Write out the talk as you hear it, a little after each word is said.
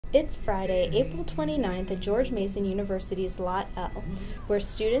It's Friday, April 29th at George Mason University's Lot L, where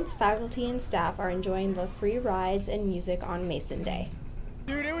students, faculty, and staff are enjoying the free rides and music on Mason Day.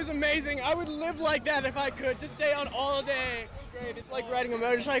 Dude, it was amazing. I would live like that if I could, to stay on all day. Great. It's like riding a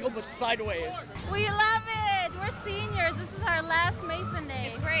motorcycle, but sideways. We love it. We're seniors. This is our last Mason Day.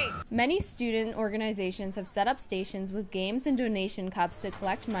 It's great. Many student organizations have set up stations with games and donation cups to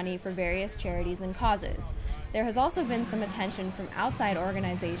collect money for various charities and causes. There has also been some attention from outside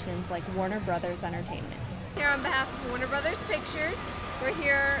organizations like Warner Brothers Entertainment. Here on behalf of Warner Brothers Pictures, we're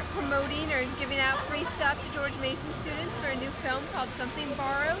here promoting or giving out free stuff to George Mason students for a new film called Something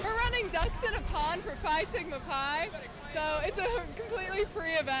Borrowed. We're running Ducks in a Pond for Phi Sigma Pi, so it's a completely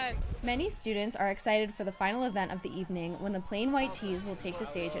free event. Many students are excited for the final event of the evening when the Plain White Tees will take the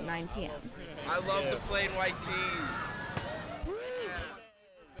stage at 9 p.m. I love the Plain White Tees.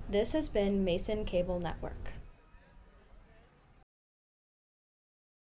 This has been Mason Cable Network.